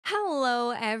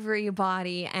Hello,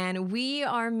 everybody, and we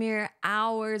are mere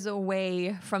hours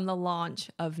away from the launch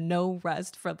of No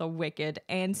Rest for the Wicked.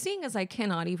 And seeing as I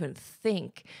cannot even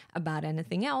think about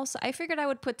anything else, I figured I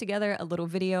would put together a little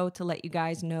video to let you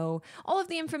guys know all of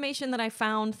the information that I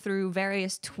found through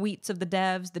various tweets of the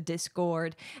devs, the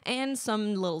Discord, and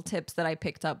some little tips that I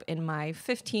picked up in my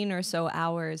 15 or so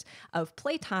hours of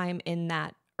playtime in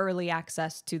that early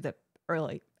access to the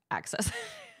early access.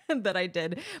 That I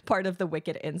did part of the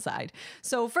Wicked Inside.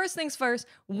 So first things first,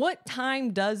 what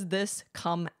time does this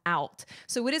come out?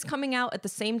 So it is coming out at the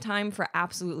same time for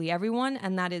absolutely everyone,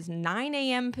 and that is 9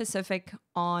 a.m. Pacific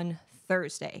on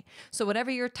Thursday. So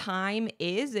whatever your time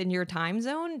is in your time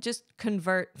zone, just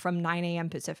convert from 9 a.m.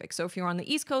 Pacific. So if you're on the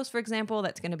East Coast, for example,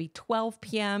 that's going to be 12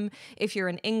 p.m. If you're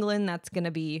in England, that's going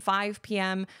to be 5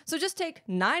 p.m. So just take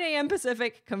 9 a.m.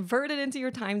 Pacific, convert it into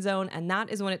your time zone, and that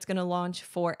is when it's going to launch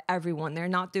for everyone. They're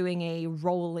not doing a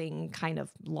rolling kind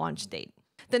of launch date.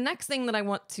 The next thing that I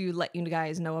want to let you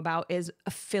guys know about is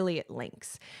affiliate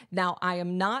links. Now, I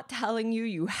am not telling you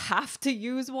you have to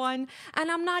use one,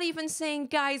 and I'm not even saying,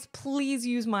 guys, please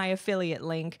use my affiliate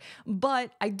link,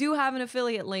 but I do have an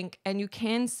affiliate link, and you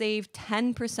can save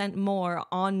 10% more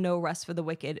on No Rest for the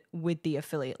Wicked with the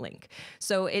affiliate link.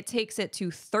 So it takes it to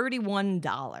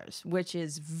 $31, which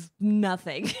is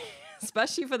nothing.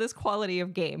 Especially for this quality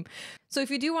of game. So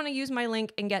if you do want to use my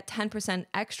link and get 10%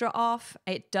 extra off,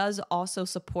 it does also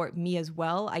support me as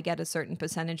well. I get a certain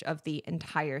percentage of the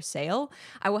entire sale.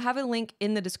 I will have a link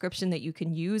in the description that you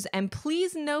can use. And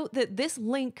please note that this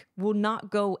link will not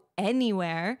go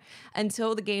anywhere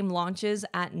until the game launches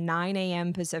at 9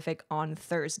 a.m. Pacific on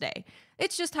Thursday.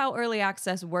 It's just how early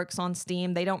access works on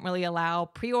Steam. They don't really allow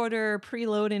pre-order,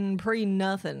 preloading,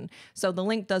 pre-nothing. So the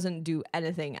link doesn't do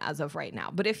anything as of right now.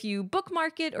 But if you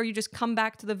bookmark it or you just come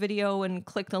back to the video and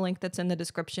click the link that's in the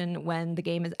description when the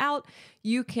game is out,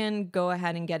 you can go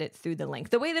ahead and get it through the link.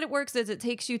 The way that it works is it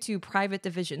takes you to Private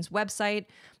Division's website.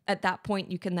 At that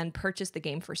point, you can then purchase the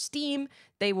game for Steam.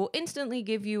 They will instantly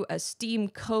give you a Steam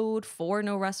code for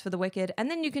No Rest for the Wicked,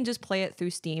 and then you can just play it through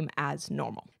Steam as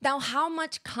normal. Now, how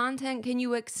much content can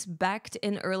you expect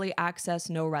in early access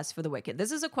No Rest for the Wicked?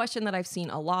 This is a question that I've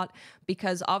seen a lot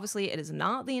because obviously it is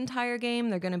not the entire game.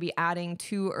 They're going to be adding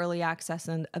to early access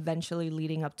and eventually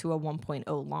leading up to a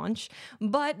 1.0 launch.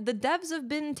 But the devs have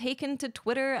been taken to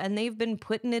Twitter and they've been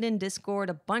putting it in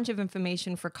Discord, a bunch of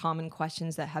information for common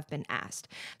questions that have been asked.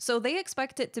 So they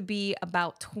expect it to be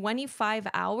about 25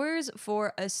 hours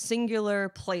for a singular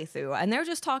playthrough. And they're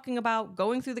just talking about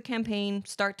going through the campaign,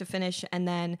 start to finish, and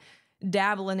then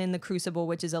dabbling in the Crucible,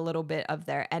 which is a little bit of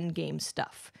their endgame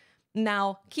stuff.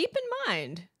 Now, keep in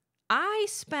mind, I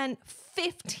spent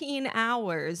 15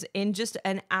 hours in just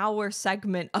an hour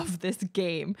segment of this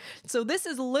game. So this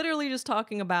is literally just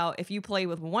talking about if you play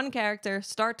with one character,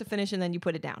 start to finish, and then you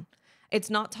put it down. It's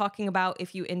not talking about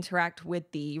if you interact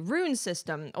with the rune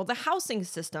system or the housing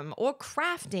system or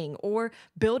crafting or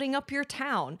building up your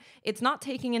town. It's not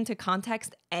taking into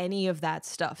context any of that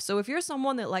stuff. So if you're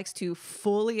someone that likes to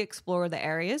fully explore the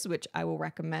areas, which I will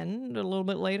recommend a little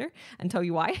bit later and tell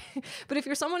you why, but if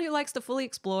you're someone who likes to fully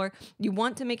explore, you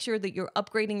want to make sure that you're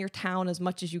upgrading your town as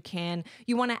much as you can.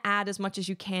 You want to add as much as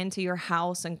you can to your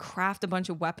house and craft a bunch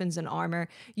of weapons and armor.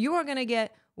 You are going to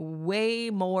get way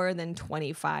more than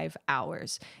 25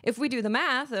 hours. If we do the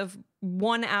math of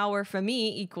 1 hour for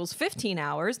me equals 15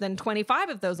 hours, then 25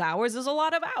 of those hours is a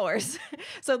lot of hours.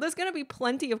 So there's going to be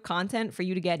plenty of content for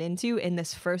you to get into in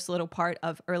this first little part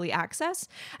of early access.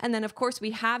 And then, of course,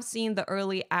 we have seen the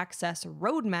early access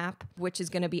roadmap, which is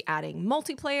going to be adding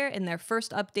multiplayer in their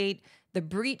first update, the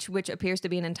Breach, which appears to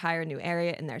be an entire new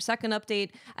area in their second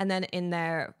update. And then in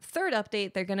their third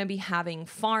update, they're going to be having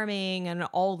farming and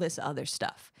all this other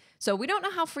stuff. So we don't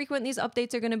know how frequent these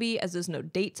updates are going to be as there's no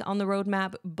dates on the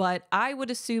roadmap, but I would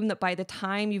assume that by the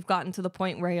time you've gotten to the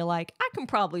point where you're like, I can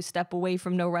probably step away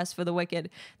from No Rest for the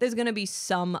Wicked, there's going to be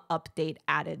some update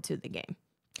added to the game.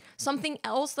 Something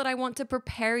else that I want to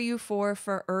prepare you for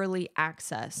early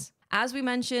access. As we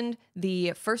mentioned,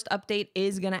 the first update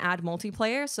is going to add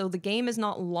multiplayer, so the game is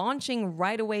not launching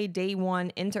right away day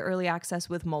one into early access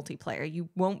with multiplayer. You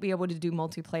won't be able to do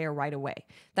multiplayer right away.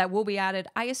 That will be added,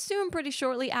 I assume, pretty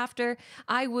shortly after.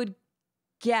 I would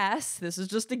guess, this is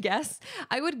just a guess,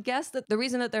 I would guess that the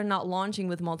reason that they're not launching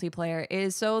with multiplayer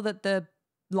is so that the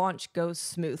launch goes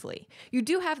smoothly. You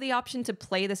do have the option to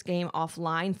play this game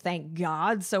offline, thank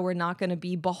God, so we're not going to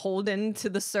be beholden to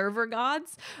the server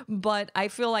gods, but I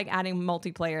feel like adding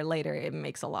multiplayer later, it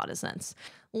makes a lot of sense.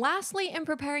 Lastly, in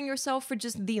preparing yourself for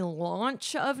just the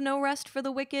launch of No Rest for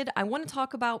the Wicked, I want to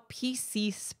talk about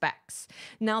PC specs.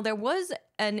 Now, there was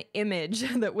an image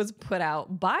that was put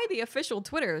out by the official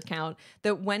Twitter account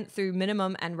that went through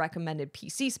minimum and recommended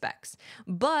PC specs.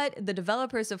 But the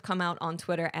developers have come out on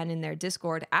Twitter and in their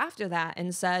Discord after that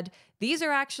and said, these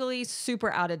are actually super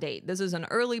out of date. This is an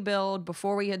early build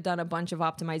before we had done a bunch of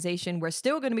optimization. We're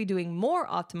still going to be doing more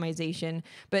optimization,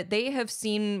 but they have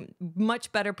seen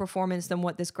much better performance than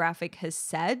what this graphic has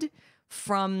said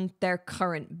from their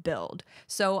current build.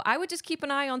 So I would just keep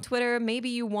an eye on Twitter. Maybe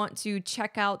you want to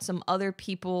check out some other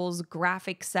people's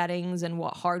graphic settings and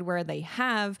what hardware they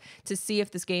have to see if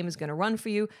this game is going to run for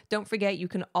you. Don't forget, you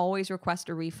can always request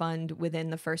a refund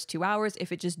within the first 2 hours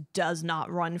if it just does not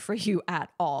run for you at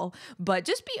all. But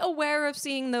just be aware of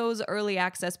seeing those early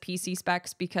access PC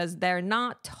specs because they're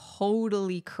not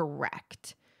totally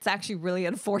correct. It's actually really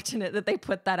unfortunate that they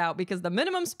put that out because the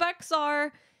minimum specs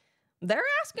they're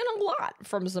asking a lot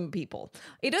from some people.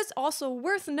 It is also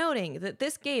worth noting that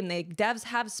this game, the devs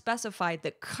have specified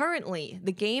that currently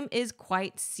the game is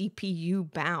quite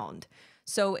CPU bound.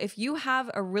 So if you have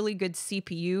a really good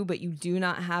CPU, but you do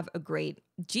not have a great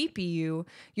GPU,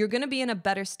 you're going to be in a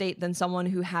better state than someone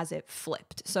who has it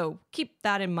flipped. So keep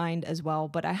that in mind as well.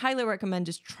 But I highly recommend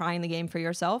just trying the game for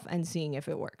yourself and seeing if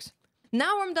it works.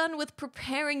 Now I'm done with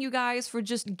preparing you guys for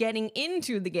just getting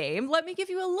into the game. Let me give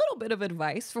you a little bit of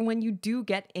advice for when you do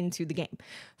get into the game.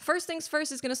 First things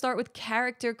first is going to start with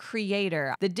character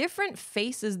creator. The different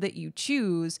faces that you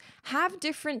choose have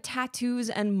different tattoos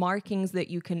and markings that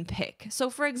you can pick. So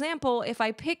for example, if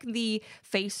I pick the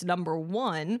face number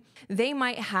 1, they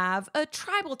might have a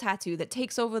tribal tattoo that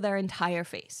takes over their entire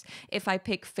face. If I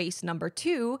pick face number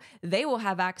 2, they will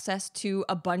have access to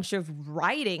a bunch of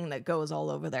writing that goes all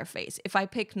over their face. If I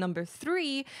pick number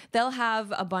 3, they'll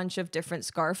have a bunch of different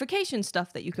scarification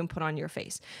stuff that you can put on your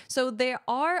face. So there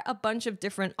are a bunch of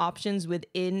different options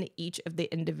within each of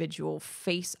the individual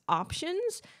face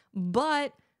options,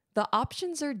 but the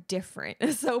options are different.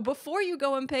 So before you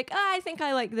go and pick, I think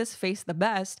I like this face the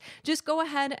best, just go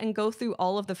ahead and go through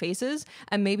all of the faces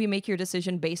and maybe make your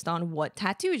decision based on what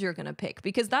tattoos you're gonna pick,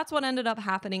 because that's what ended up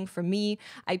happening for me.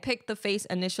 I picked the face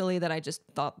initially that I just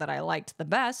thought that I liked the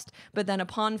best, but then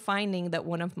upon finding that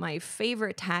one of my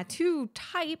favorite tattoo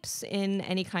types in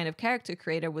any kind of character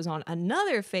creator was on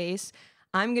another face,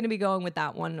 I'm gonna be going with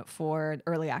that one for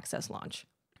early access launch.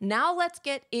 Now let's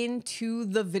get into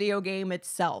the video game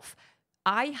itself.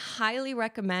 I highly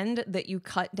recommend that you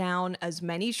cut down as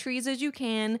many trees as you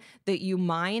can, that you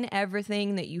mine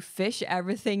everything, that you fish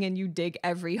everything, and you dig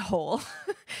every hole.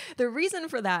 The reason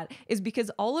for that is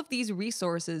because all of these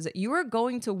resources you are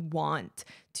going to want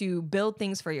to build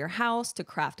things for your house, to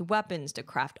craft weapons, to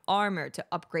craft armor, to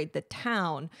upgrade the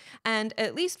town. And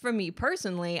at least for me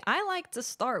personally, I like to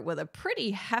start with a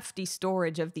pretty hefty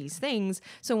storage of these things.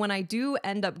 So when I do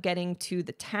end up getting to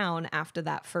the town after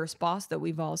that first boss that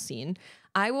we've all seen,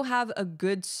 I will have a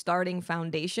good starting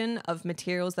foundation of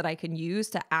materials that I can use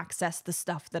to access the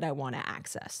stuff that I want to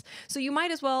access. So you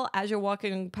might as well, as you're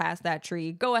walking past that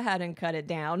tree, go ahead and cut it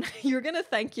down. You're going to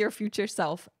thank your future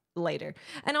self later.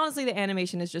 And honestly, the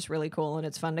animation is just really cool and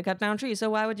it's fun to cut down trees. So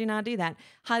why would you not do that?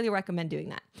 Highly recommend doing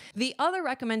that. The other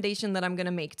recommendation that I'm going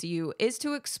to make to you is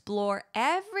to explore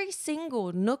every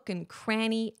single nook and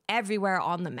cranny everywhere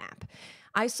on the map.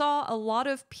 I saw a lot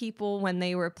of people when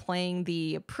they were playing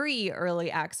the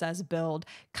pre-early access build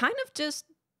kind of just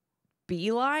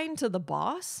beeline to the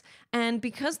boss. And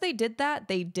because they did that,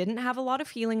 they didn't have a lot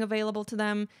of healing available to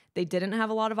them. They didn't have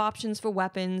a lot of options for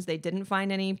weapons. They didn't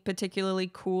find any particularly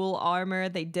cool armor.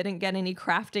 They didn't get any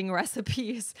crafting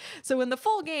recipes. So in the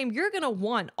full game, you're going to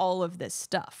want all of this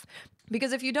stuff.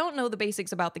 Because if you don't know the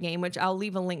basics about the game, which I'll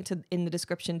leave a link to in the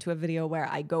description to a video where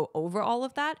I go over all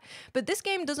of that, but this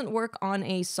game doesn't work on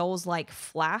a Souls-like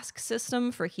flask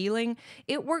system for healing.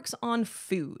 It works on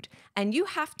food, and you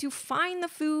have to find the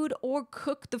food or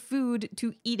cook the food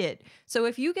to eat it. So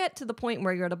if you get to the point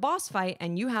where you're at a boss fight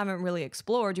and you haven't really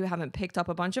explored, you haven't picked up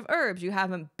a bunch of herbs, you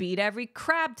haven't beat every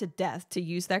crab to death to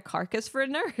use their carcass for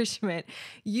nourishment,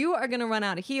 you are going to run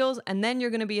out of heals, and then you're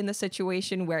going to be in the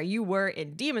situation where you were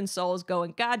in Demon Souls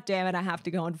going, God damn it, I have to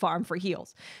go and farm for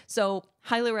heals. So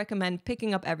highly recommend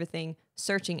picking up everything,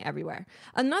 searching everywhere.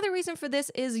 Another reason for this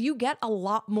is you get a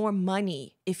lot more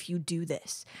money if you do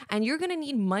this. And you're going to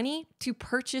need money to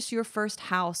purchase your first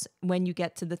house when you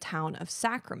get to the town of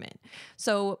Sacrament.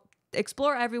 So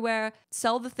explore everywhere,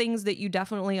 sell the things that you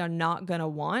definitely are not going to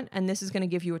want, and this is going to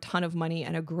give you a ton of money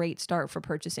and a great start for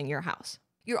purchasing your house.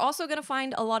 You're also going to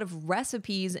find a lot of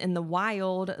recipes in the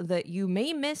wild that you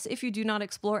may miss if you do not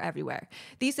explore everywhere.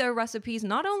 These are recipes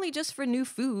not only just for new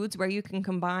foods where you can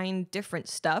combine different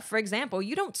stuff. For example,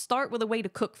 you don't start with a way to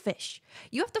cook fish.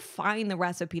 You have to find the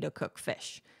recipe to cook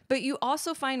fish. But you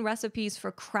also find recipes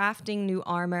for crafting new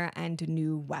armor and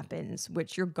new weapons,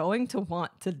 which you're going to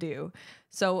want to do.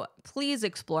 So please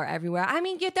explore everywhere. I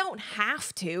mean, you don't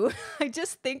have to. I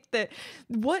just think that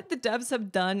what the devs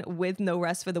have done with No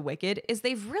Rest for the Wicked is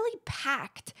they've really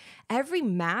packed every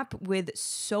map with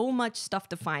so much stuff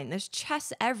to find. There's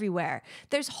chests everywhere.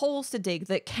 There's holes to dig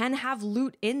that can have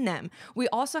loot in them. We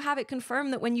also have it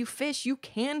confirmed that when you fish, you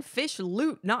can fish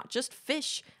loot, not just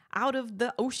fish out of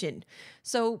the ocean.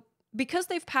 So because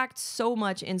they've packed so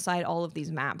much inside all of these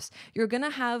maps, you're going to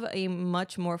have a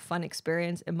much more fun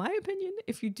experience, in my opinion,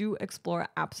 if you do explore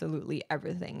absolutely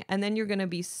everything. And then you're going to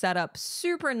be set up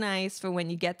super nice for when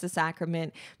you get to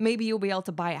Sacrament. Maybe you'll be able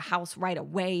to buy a house right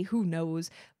away. Who knows?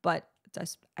 But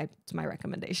it's my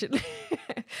recommendation.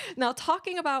 Now,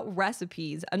 talking about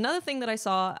recipes, another thing that I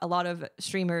saw a lot of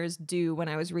streamers do when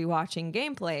I was rewatching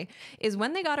gameplay is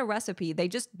when they got a recipe, they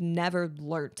just never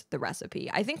learnt the recipe.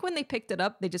 I think when they picked it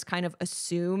up, they just kind of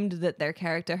assumed that their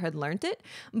character had learnt it,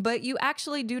 but you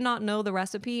actually do not know the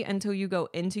recipe until you go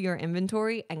into your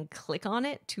inventory and click on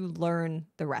it to learn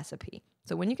the recipe.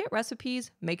 So when you get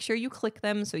recipes, make sure you click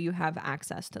them so you have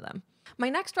access to them. My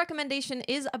next recommendation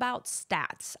is about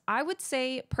stats. I would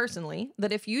say personally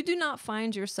that if you do not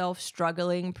find yourself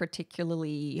struggling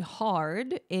particularly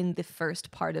hard in the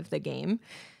first part of the game,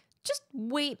 just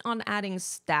wait on adding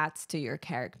stats to your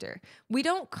character. We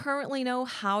don't currently know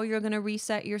how you're going to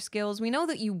reset your skills. We know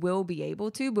that you will be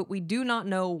able to, but we do not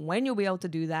know when you'll be able to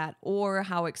do that or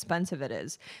how expensive it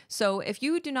is. So if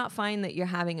you do not find that you're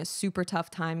having a super tough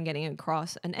time getting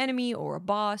across an enemy or a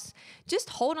boss,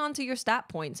 just hold on to your stat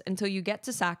points until you get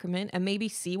to Sacrament and maybe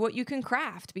see what you can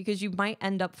craft, because you might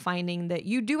end up finding that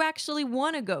you do actually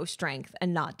want to go strength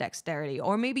and not dexterity,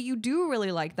 or maybe you do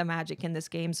really like the magic in this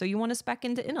game, so you want to spec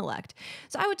into intellect.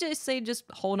 So I would just say just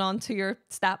hold on to your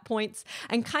stat points,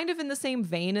 and kind of in the same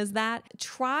vein as that,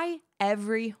 try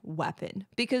every weapon,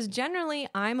 because generally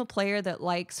I'm a player that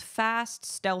likes fast,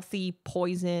 stealthy,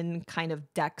 poison kind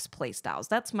of dex playstyles.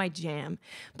 That's my jam.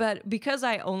 But because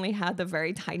I only had the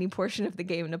very tiny portion of the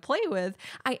game to play with,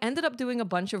 I ended up doing a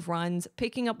bunch of runs,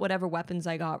 picking up whatever weapons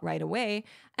I got right away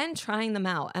and trying them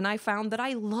out. And I found that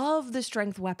I love the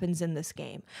strength weapons in this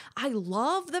game. I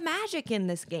love the magic in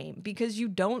this game, because you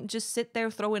don't just sit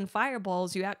there throwing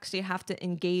fireballs. You actually have to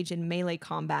engage in melee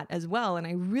combat as well. And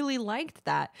I really liked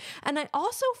that. And I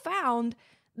also found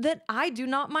that I do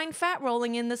not mind fat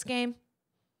rolling in this game.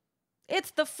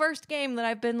 It's the first game that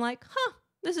I've been like,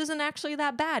 this isn't actually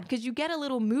that bad, because you get a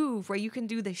little move where you can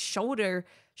do the shoulder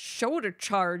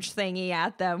charge thingy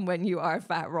at them when you are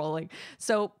fat rolling.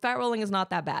 So fat rolling is not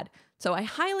that bad. So I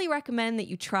highly recommend that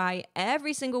you try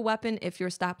every single weapon if your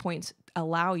stat points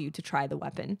allow you to try the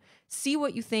weapon. See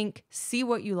what you think, see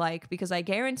what you like, because I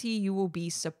guarantee you will be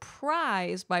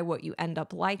surprised by what you end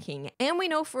up liking. And we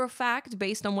know for a fact,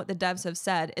 based on what the devs have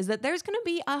said, is that there's going to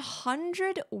be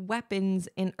 100 weapons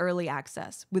in early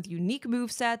access with unique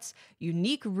movesets,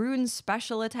 unique rune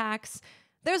special attacks.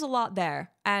 There's a lot there,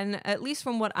 and at least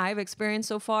from what I've experienced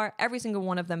so far, every single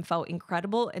one of them felt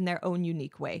incredible in their own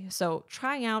unique way. So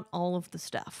try out all of the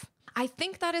stuff. I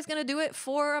think that is going to do it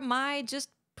for my just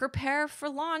prepare for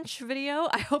launch video.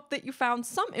 I hope that you found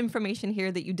some information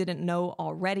here that you didn't know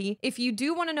already. If you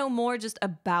do want to know more just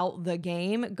about the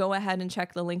game, go ahead and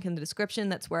check the link in the description.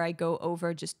 That's where I go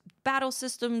over just battle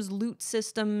systems, loot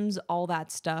systems, all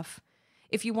that stuff.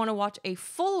 If you want to watch a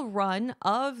full run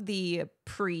of the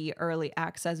pre-early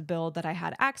access build that I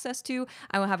had access to,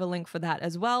 I will have a link for that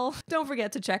as well. Don't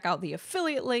forget to check out the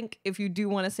affiliate link if you do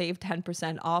want to save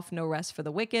 10% off No Rest for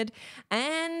the Wicked.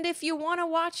 And if you want to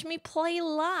watch me play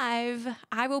live,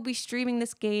 I will be streaming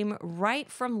this game right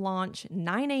from launch,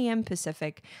 9 a.m.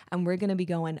 Pacific, and we're going to be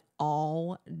going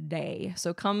all day.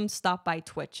 So come stop by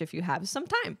Twitch if you have some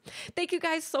time. Thank you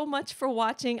guys so much for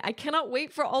watching. I cannot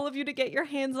wait for all of you to get your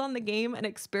hands on the game and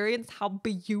experience how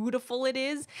beautiful it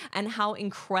is and how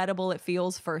incredible it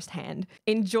feels firsthand.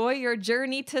 Enjoy your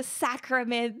journey to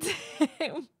Sacrament.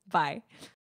 Bye.